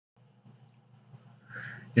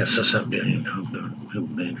Yes, this is being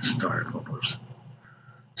historical news.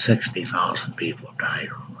 60,000 people have died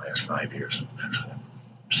over the last 5 years in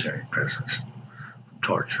Syrian prisons.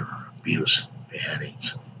 Torture, abuse,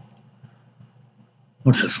 beheadings.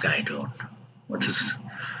 What's this guy doing? What's this?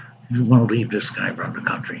 You want to leave this guy run the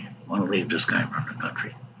country? You want to leave this guy run the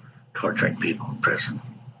country? Torturing people in prison.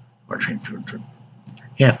 Torturing people.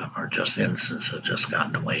 Half of them are just innocents that just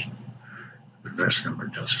gotten away. The rest of them are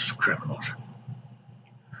just criminals.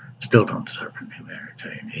 Still don't deserve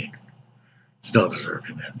humanitarian aid. Still deserve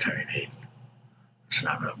humanitarian aid. It's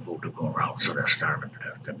not enough food to go around, so they're starving to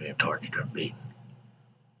death. They're being tortured and beaten.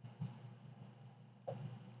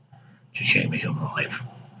 It's a shame of human life.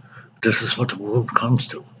 This is what the world comes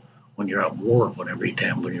to when you're at war with every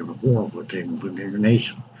damn, when you're at war within your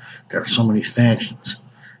nation. There are so many factions.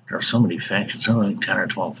 There are so many factions, only 10 or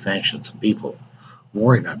 12 factions of people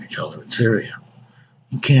warring on each other in Syria.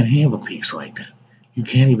 You can't have a peace like that. You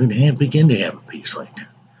can't even begin to have a peace like that.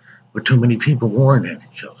 With too many people warring on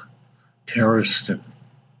each other. Terrorists and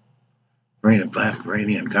Black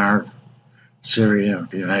Iranian Guard, Syria,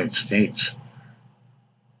 the United States,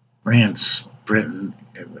 France, Britain,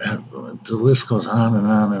 the list goes on and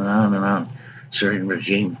on and on and on. Syrian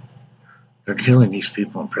regime. They're killing these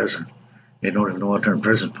people in prison. They don't even know what they're in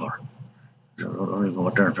prison for. They don't even know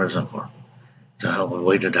what they're in prison for. It's a hell of a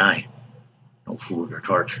way to die. No food or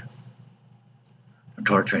torture. They're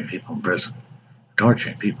torturing people in prison.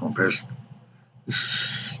 Torturing people in prison.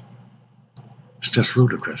 It's just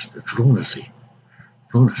ludicrous. It's lunacy.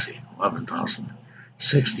 Lunacy. 11,000.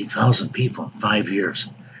 60,000 people in 5 years.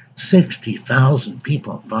 60,000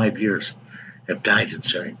 people in 5 years have died in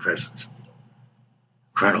Syrian prisons.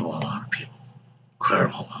 Incredible amount of people.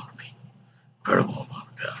 Incredible amount of people. Incredible amount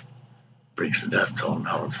of death. Brings the death toll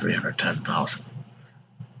now of 310,000.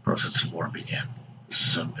 Since the war began. This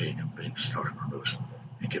is some big historical news.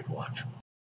 Thank you for watching.